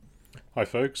Hi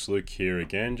folks, Luke here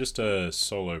again. Just a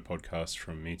solo podcast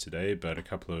from me today, but a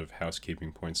couple of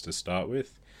housekeeping points to start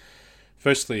with.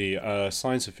 Firstly,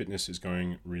 Science of Fitness is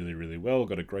going really, really well.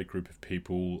 Got a great group of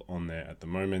people on there at the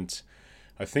moment.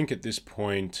 I think at this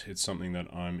point it's something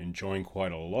that I'm enjoying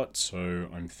quite a lot, so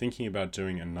I'm thinking about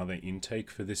doing another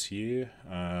intake for this year.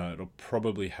 It'll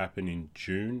probably happen in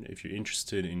June. If you're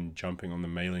interested in jumping on the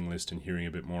mailing list and hearing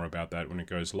a bit more about that when it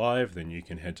goes live, then you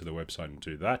can head to the website and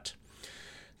do that.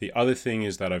 The other thing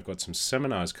is that I've got some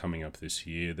seminars coming up this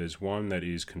year. There's one that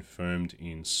is confirmed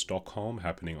in Stockholm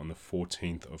happening on the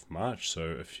 14th of March, so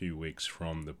a few weeks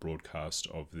from the broadcast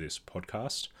of this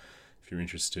podcast. If you're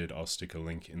interested, I'll stick a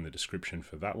link in the description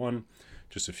for that one.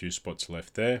 Just a few spots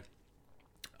left there.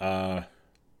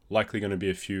 Likely going to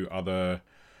be a few other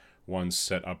ones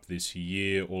set up this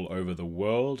year all over the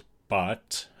world,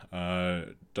 but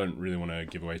don't really want to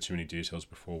give away too many details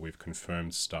before we've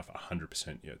confirmed stuff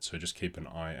 100% yet. So just keep an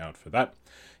eye out for that.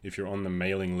 If you're on the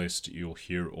mailing list, you'll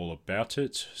hear all about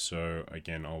it. So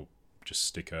again, I'll just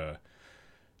stick a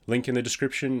link in the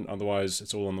description. Otherwise,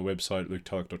 it's all on the website,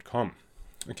 luketulloch.com.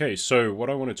 Okay, so what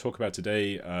I want to talk about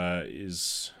today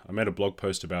is I made a blog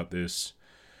post about this,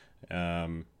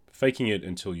 faking it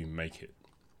until you make it.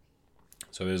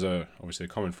 So there's obviously a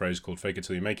common phrase called "fake it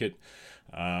till you make it."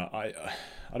 I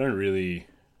don't really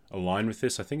align with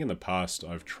this. I think in the past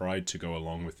I've tried to go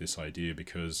along with this idea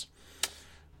because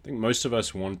I think most of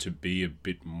us want to be a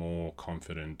bit more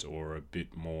confident or a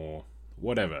bit more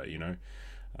whatever,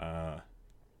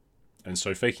 and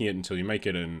so faking it until you make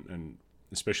it, and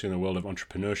especially in the world of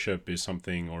entrepreneurship, is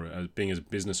something, or being as a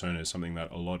business owner, is something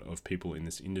that a lot of people in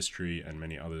this industry and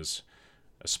many others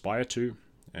aspire to,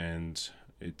 and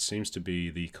it seems to be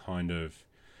the kind of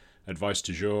advice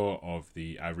du jour of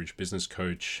the average business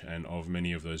coach and of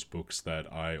many of those books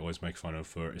that I always make fun of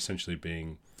for essentially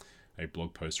being a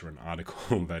blog post or an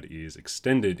article that is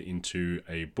extended into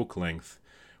a book length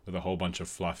with a whole bunch of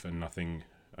fluff and nothing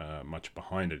much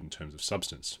behind it in terms of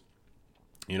substance.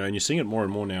 And you're seeing it more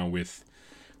and more now with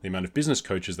the amount of business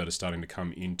coaches that are starting to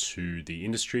come into the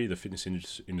industry, the fitness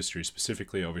industry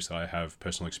specifically. Obviously, I have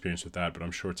personal experience with that, but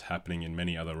I'm sure it's happening in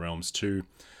many other realms too.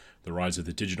 The rise of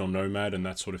the digital nomad and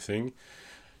that sort of thing.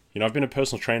 I've been a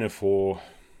personal trainer for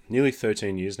nearly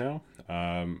 13 years now.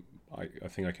 I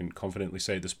think I can confidently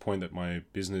say at this point that my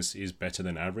business is better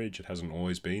than average. It hasn't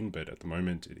always been, but at the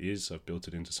moment it is. I've built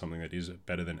it into something that is a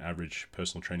better than average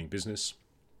personal training business.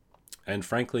 And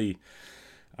frankly,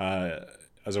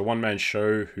 as a one-man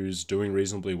show who's doing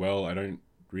reasonably well, I don't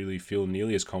really feel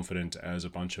nearly as confident as a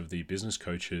bunch of the business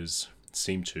coaches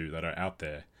seem to that are out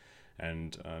there.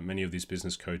 And many of these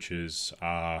business coaches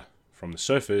are, from the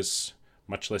surface,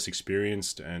 much less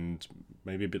experienced and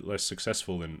maybe a bit less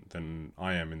successful than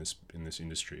I am in this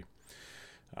industry.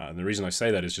 And the reason I say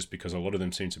that is just because a lot of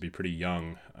them seem to be pretty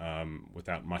young,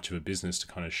 without much of a business to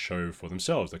kind of show for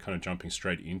themselves. They're kind of jumping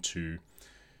straight into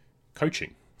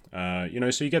coaching. So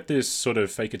you get this sort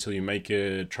of fake it till you make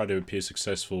it, try to appear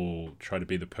successful, try to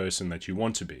be the person that you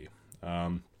want to be.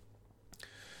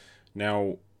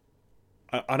 Now,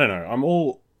 I don't know. I'm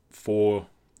all for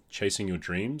chasing your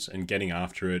dreams and getting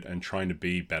after it and trying to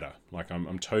be better. Like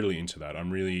I'm totally into that.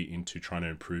 I'm really into trying to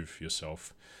improve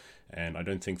yourself. And I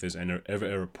don't think there's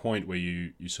ever a point where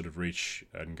you sort of reach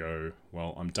and go,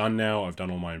 well, I'm done now. I've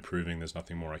done all my improving. There's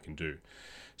nothing more I can do.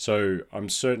 So I'm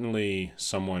certainly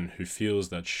someone who feels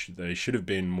that they should have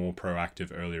been more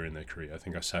proactive earlier in their career. I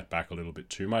think I sat back a little bit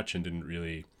too much and didn't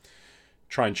really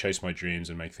try and chase my dreams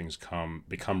and make things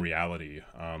become reality.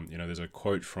 There's a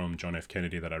quote from John F.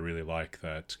 Kennedy that I really like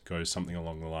that goes something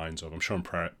along the lines of, I'm sure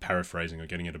I'm paraphrasing or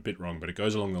getting it a bit wrong, but it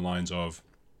goes along the lines of,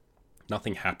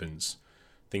 nothing happens,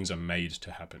 things are made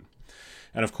to happen.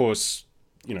 And of course,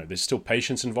 there's still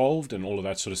patience involved and all of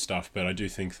that sort of stuff, but I do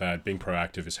think that being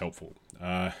proactive is helpful.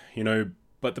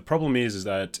 But the problem is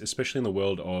that, especially in the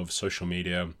world of social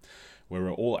media, where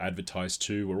we're all advertised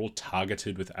to, we're all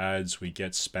targeted with ads, we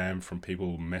get spam from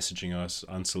people messaging us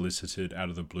unsolicited out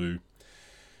of the blue.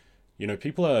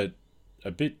 People are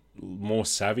a bit more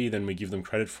savvy than we give them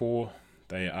credit for.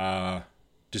 They are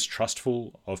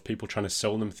distrustful of people trying to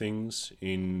sell them things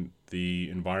in the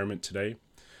environment today.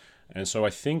 And so I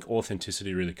think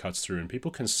authenticity really cuts through, and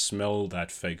people can smell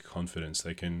that fake confidence.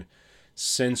 They can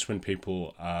sense when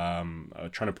people are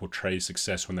trying to portray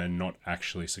success when they're not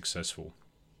actually successful.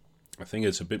 I think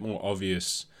it's a bit more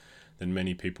obvious than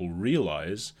many people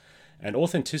realize. And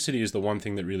authenticity is the one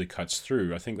thing that really cuts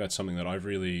through. I think that's something that I've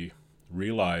really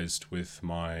realized with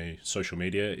my social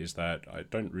media, is that I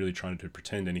don't really try to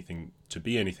pretend to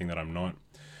be anything that I'm not.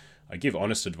 I give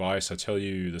honest advice. I tell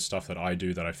you the stuff that I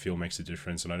do that I feel makes a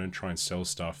difference, and I don't try and sell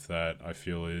stuff that I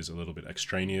feel is a little bit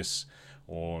extraneous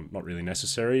or not really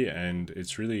necessary. And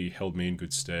it's really held me in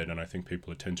good stead, and I think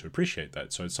people tend to appreciate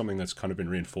that. So it's something that's kind of been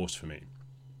reinforced for me.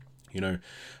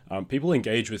 People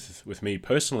engage with me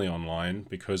personally online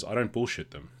because I don't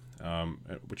bullshit them,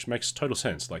 which makes total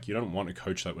sense. Like, you don't want a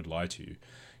coach that would lie to you.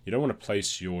 You don't want to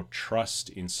place your trust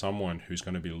in someone who's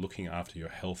going to be looking after your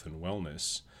health and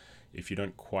wellness if you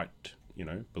don't quite,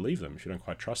 believe them, if you don't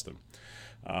quite trust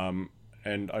them.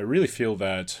 And I really feel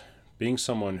that being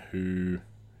someone who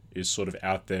is sort of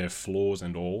out there, flaws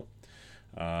and all,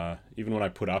 even when I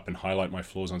put up and highlight my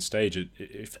flaws on stage,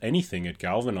 if anything, it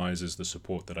galvanizes the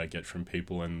support that I get from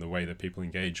people and the way that people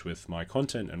engage with my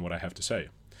content and what I have to say.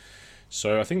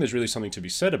 So I think there's really something to be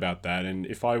said about that. And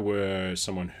if I were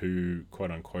someone who,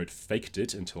 quote unquote, faked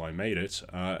it until I made it,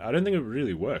 I don't think it would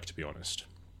really work, to be honest.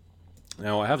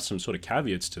 Now, I have some sort of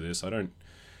caveats to this. I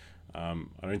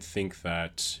don't think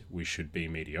that we should be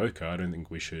mediocre. I don't think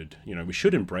we should, we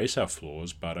should embrace our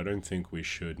flaws, but I don't think we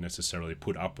should necessarily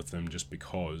put up with them just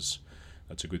because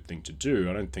that's a good thing to do.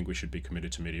 I don't think we should be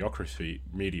committed to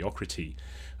mediocrity.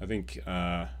 I think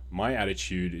my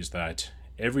attitude is that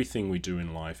everything we do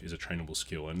in life is a trainable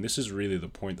skill. And this is really the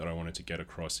point that I wanted to get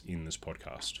across in this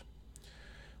podcast.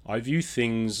 I view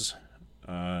things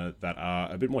that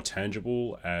are a bit more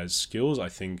tangible as skills. I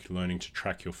think learning to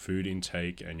track your food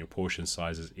intake and your portion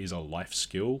sizes is a life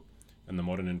skill in the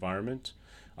modern environment.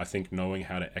 I think knowing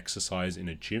how to exercise in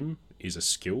a gym is a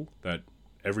skill that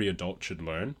every adult should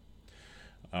learn.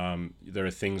 There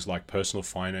are things like personal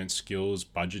finance skills,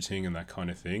 budgeting and that kind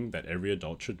of thing that every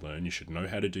adult should learn. You should know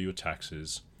how to do your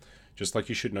taxes, just like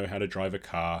you should know how to drive a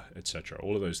car, etc.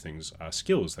 All of those things are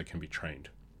skills that can be trained.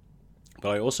 But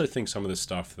I also think some of the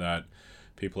stuff that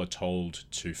people are told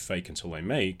to fake until they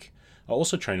make are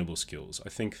also trainable skills. I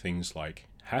think things like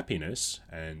happiness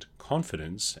and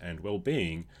confidence and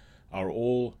well-being are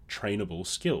all trainable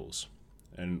skills.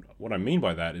 And what I mean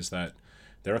by that is that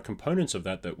there are components of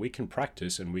that we can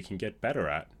practice and we can get better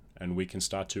at, and we can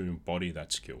start to embody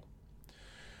that skill.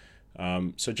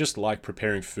 So just like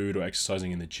preparing food or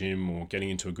exercising in the gym or getting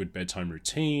into a good bedtime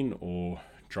routine or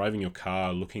driving your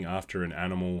car, looking after an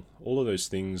animal, all of those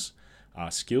things are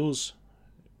skills,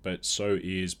 but so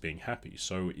is being happy,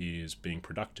 so is being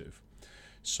productive,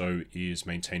 so is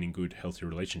maintaining good, healthy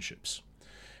relationships.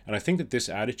 And I think that this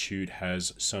attitude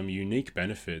has some unique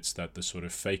benefits that the sort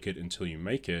of fake it until you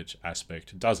make it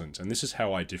aspect doesn't. And this is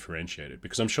how I differentiate it,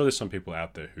 because I'm sure there's some people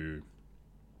out there who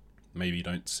maybe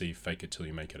don't see fake it till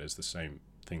you make it as the same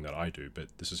thing that I do,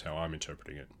 but this is how I'm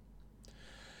interpreting it.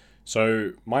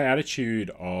 So my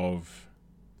attitude of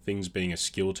things being a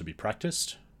skill to be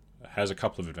practiced has a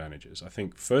couple of advantages. I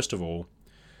think, first of all,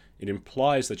 it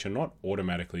implies that you're not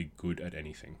automatically good at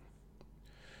anything.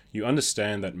 You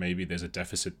understand that maybe there's a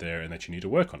deficit there and that you need to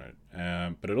work on it.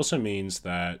 But it also means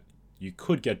that you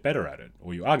could get better at it,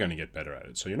 or you are going to get better at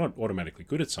it. So you're not automatically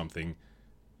good at something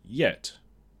yet,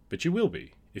 but you will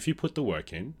be. If you put the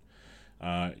work in,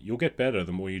 you'll get better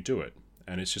the more you do it.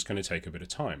 And it's just going to take a bit of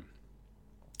time.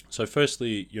 So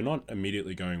firstly, you're not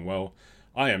immediately going, well,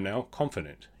 I am now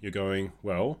confident. You're going,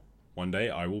 well, one day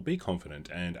I will be confident.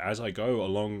 And as I go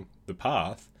along the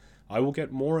path, I will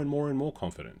get more and more and more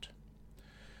confident.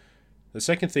 The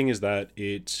second thing is that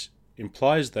it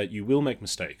implies that you will make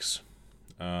mistakes.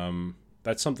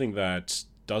 That's something that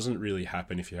doesn't really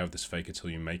happen if you have this fake it till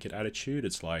you make it attitude.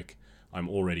 It's like, I'm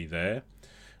already there.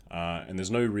 And there's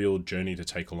no real journey to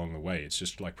take along the way. It's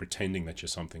just like pretending that you're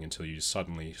something until you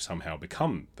suddenly somehow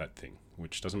become that thing,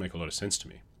 which doesn't make a lot of sense to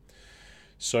me.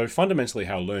 So fundamentally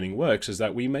how learning works is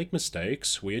that we make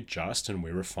mistakes, we adjust and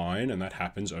we refine, and that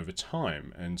happens over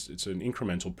time. And it's an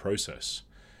incremental process.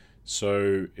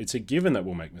 So it's a given that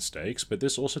we'll make mistakes, but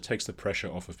this also takes the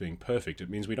pressure off of being perfect. It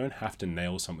means we don't have to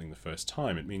nail something the first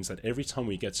time. It means that every time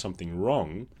we get something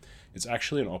wrong, it's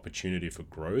actually an opportunity for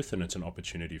growth and it's an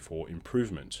opportunity for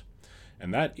improvement.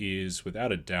 And that is,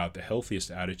 without a doubt, the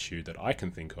healthiest attitude that I can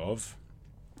think of.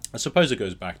 I suppose it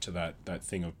goes back to that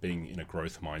thing of being in a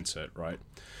growth mindset, right?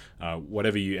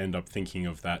 Whatever you end up thinking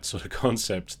of that sort of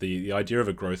concept, the idea of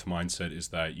a growth mindset is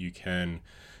that you can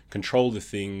control the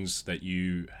things that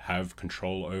you have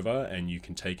control over, and you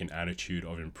can take an attitude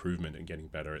of improvement and getting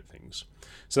better at things.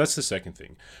 So that's the second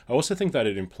thing. I also think that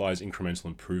it implies incremental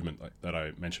improvement, like that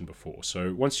I mentioned before.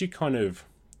 So once you kind of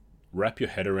wrap your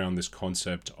head around this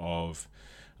concept of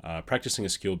practicing a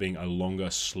skill being a longer,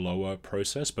 slower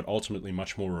process, but ultimately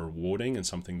much more rewarding and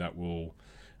something that will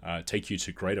take you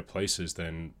to greater places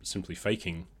than simply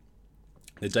faking,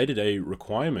 the day-to-day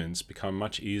requirements become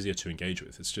much easier to engage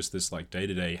with. It's just this like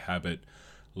day-to-day habit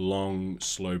long,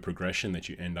 slow progression that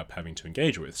you end up having to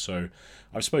engage with. So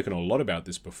I've spoken a lot about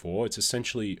this before. It's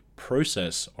essentially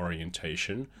process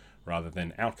orientation rather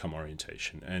than outcome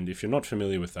orientation. And if you're not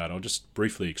familiar with that, I'll just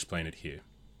briefly explain it here.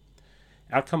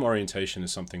 Outcome orientation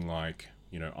is something like,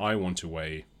 I want to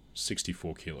weigh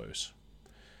 64 kilos,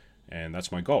 and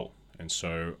that's my goal. And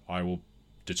so I will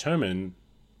determine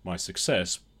my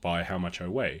success by how much I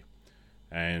weigh,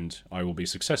 and I will be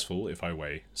successful if I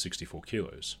weigh 64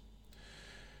 kilos.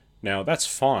 Now, that's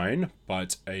fine,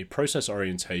 but a process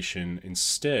orientation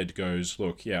instead goes,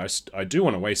 look, yeah, I do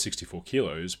want to weigh 64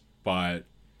 kilos, but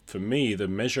for me, the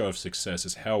measure of success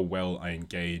is how well I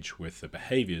engage with the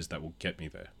behaviors that will get me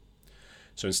there.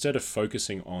 So instead of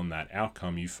focusing on that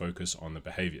outcome, you focus on the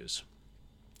behaviors.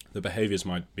 The behaviors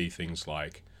might be things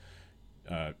like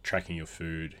tracking your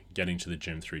food, getting to the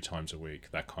gym 3 times a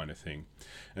week, that kind of thing.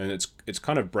 And it's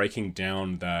kind of breaking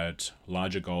down that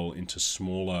larger goal into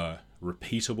smaller,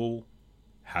 repeatable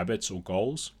habits or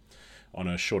goals on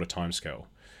a shorter time scale.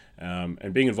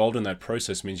 And being involved in that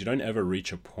process means you don't ever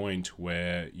reach a point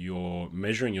where you're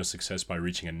measuring your success by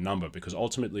reaching a number, because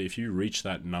ultimately if you reach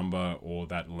that number or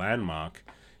that landmark,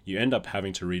 you end up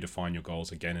having to redefine your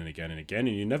goals again and again and again,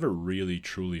 and you never really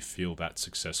truly feel that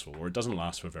successful, or it doesn't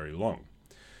last for very long.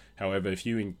 However, if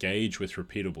you engage with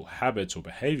repeatable habits or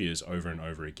behaviors over and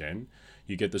over again,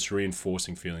 you get this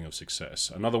reinforcing feeling of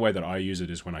success. Another way that I use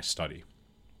it is when I study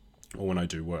or when I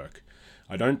do work.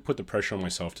 I don't put the pressure on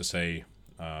myself to say,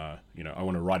 I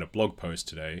want to write a blog post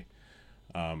today,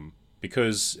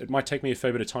 because it might take me a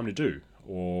fair bit of time to do,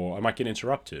 or I might get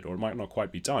interrupted, or it might not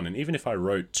quite be done. And even if I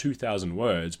wrote 2,000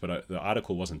 words, but the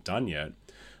article wasn't done yet,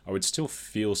 I would still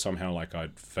feel somehow like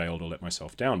I'd failed or let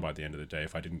myself down by the end of the day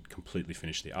if I didn't completely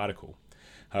finish the article.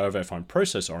 However, if I'm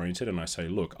process oriented and I say,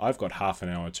 look, I've got half an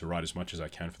hour to write as much as I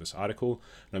can for this article,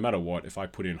 no matter what, if I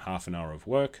put in half an hour of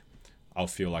work, I'll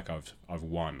feel like I've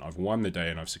won. I've won the day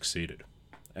and I've succeeded.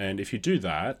 And if you do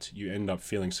that, you end up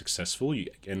feeling successful, you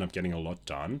end up getting a lot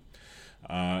done,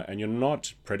 and you're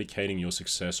not predicating your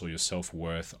success or your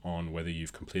self-worth on whether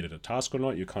you've completed a task or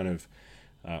not. You're kind of,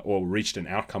 or reached an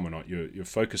outcome or not. You're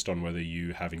focused on whether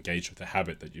you have engaged with the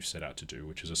habit that you've set out to do,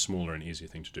 which is a smaller and easier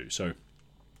thing to do. So,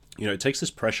 it takes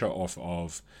this pressure off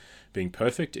of being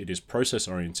perfect. It is process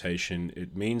orientation.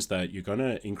 It means that you're going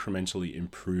to incrementally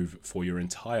improve for your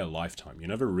entire lifetime. You're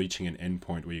never reaching an end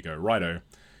point where you go, righto,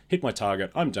 hit my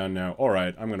target, I'm done now, all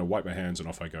right, I'm going to wipe my hands and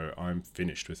off I go, I'm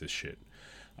finished with this shit.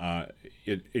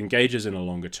 It engages in a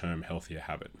longer term, healthier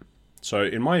habit. So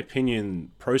in my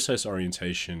opinion, process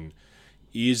orientation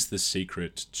is the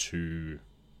secret to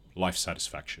life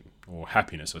satisfaction, or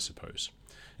happiness, I suppose.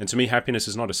 And to me, happiness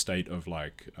is not a state of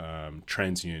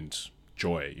transient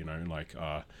joy,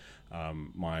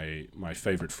 my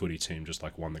favorite footy team just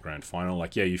won the grand final.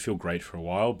 Yeah, you feel great for a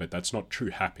while, but that's not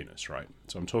true happiness, right?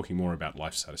 So I'm talking more about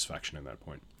life satisfaction at that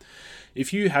point.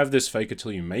 If you have this fake it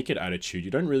till you make it attitude,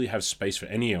 you don't really have space for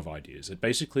any of ideas.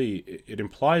 It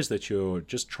implies that you're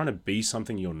just trying to be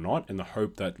something you're not, in the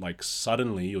hope that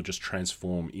suddenly you'll just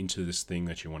transform into this thing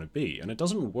that you want to be. And it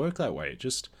doesn't work that way. It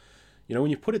just, when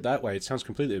you put it that way, it sounds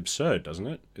completely absurd, doesn't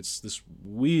it? It's this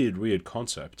weird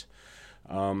concept.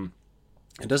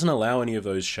 It doesn't allow any of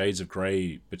those shades of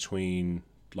gray between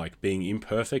being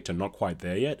imperfect and not quite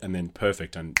there yet, and then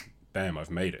perfect and bam,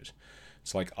 I've made it.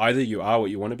 It's either you are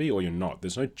what you want to be or you're not.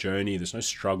 There's no journey, there's no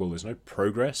struggle, there's no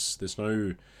progress, there's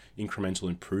no incremental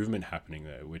improvement happening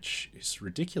there, which is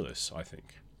ridiculous, I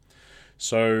think.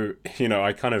 So,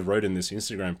 I kind of wrote in this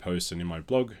Instagram post and in my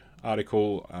blog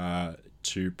article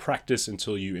to practice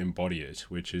until you embody it,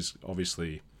 which is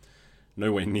obviously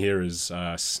nowhere near as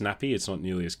snappy. It's not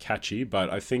nearly as catchy, but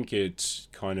I think it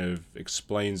kind of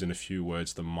explains in a few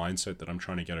words the mindset that I'm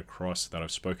trying to get across, that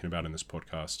I've spoken about in this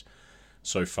podcast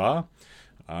so far.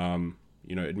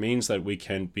 It means that we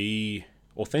can be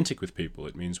authentic with people.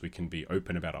 It means we can be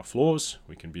open about our flaws.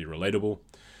 We can be relatable.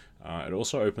 It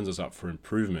also opens us up for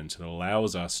improvement. It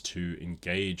allows us to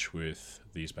engage with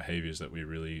these behaviors that we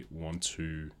really want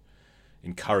to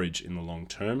encourage in the long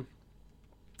term.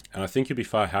 And I think you'll be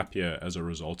far happier as a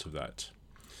result of that.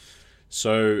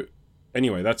 So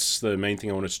anyway, that's the main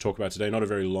thing I wanted to talk about today. Not a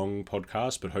very long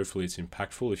podcast, but hopefully it's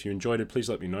impactful. If you enjoyed it, please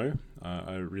let me know.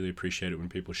 I really appreciate it when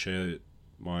people share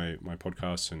my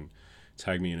podcasts and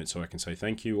tag me in it so I can say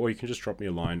thank you. Or you can just drop me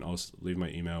a line. I'll leave my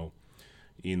email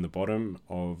in the bottom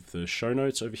of the show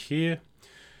notes over here.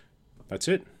 That's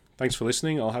it. Thanks for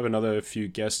listening. I'll have another few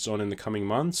guests on in the coming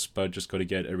months, but just got to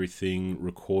get everything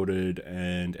recorded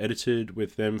and edited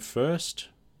with them first.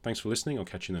 Thanks for listening. I'll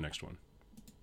catch you in the next one.